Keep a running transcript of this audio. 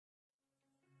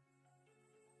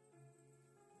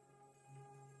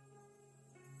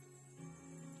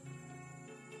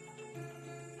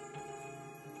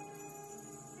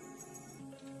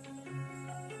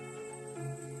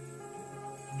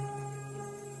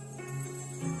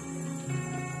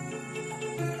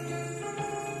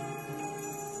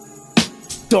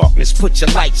darkness, put your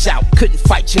lights out. Couldn't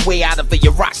fight your way out of a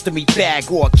urostomy bag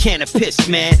or a can of piss,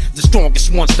 man. The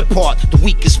strongest ones depart, the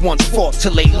weakest ones fought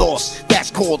till they lost.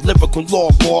 That's called lyrical law,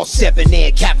 boss.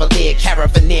 Debonair, cavalier,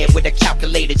 caravaneer with a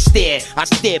calculated stare. I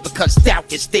stare because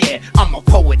doubt is there. I'm a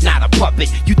poet, not a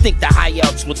puppet. You think the high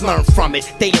ups would learn from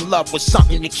it? They in love with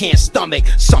something you can't stomach.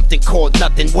 Something called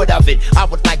nothing, what of it? I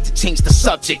would like to change the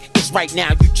subject, cause right now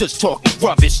you just talking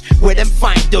rubbish. Where them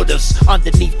fine doodles,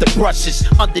 underneath the brushes,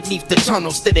 underneath the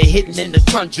tunnels that are hidden in the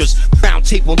tundras. Round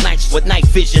table nights with night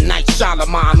vision, night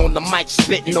Solomon on the mic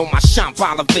spitting on my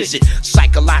Shambhala visit.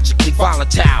 Psychologically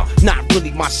volatile, not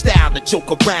really my style to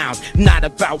joke around. Not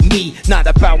about me, not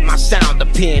about my sound.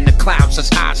 Appear in the clouds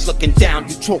as eyes looking down.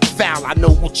 You talk foul, I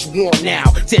know what you want now.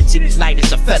 Density light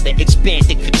as a feather, expand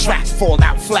and contract. Fall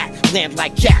out flat, land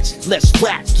like cats. Let's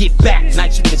rap, get back.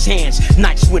 Nights with his hands,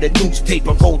 nights with a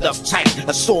newspaper rolled up tight.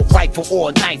 Assault rifle or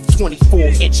a knife,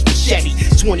 24-inch machete.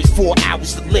 24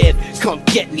 hours to live, come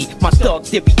get me. My thug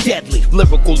theory deadly.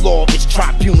 Lyrical law is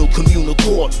tribunal, communal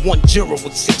court. One juror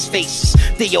with 6 faces.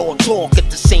 They all talk at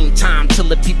the same time till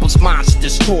the people's minds are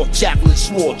destroyed. Javelin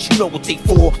swords, you know what they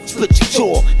for. Split your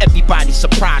jaw. Everybody's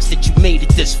surprised that you made it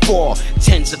this far.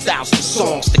 Tens of thousands of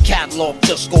songs, the catalog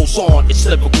just goes on. It's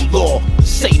lyrical law,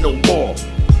 say no more.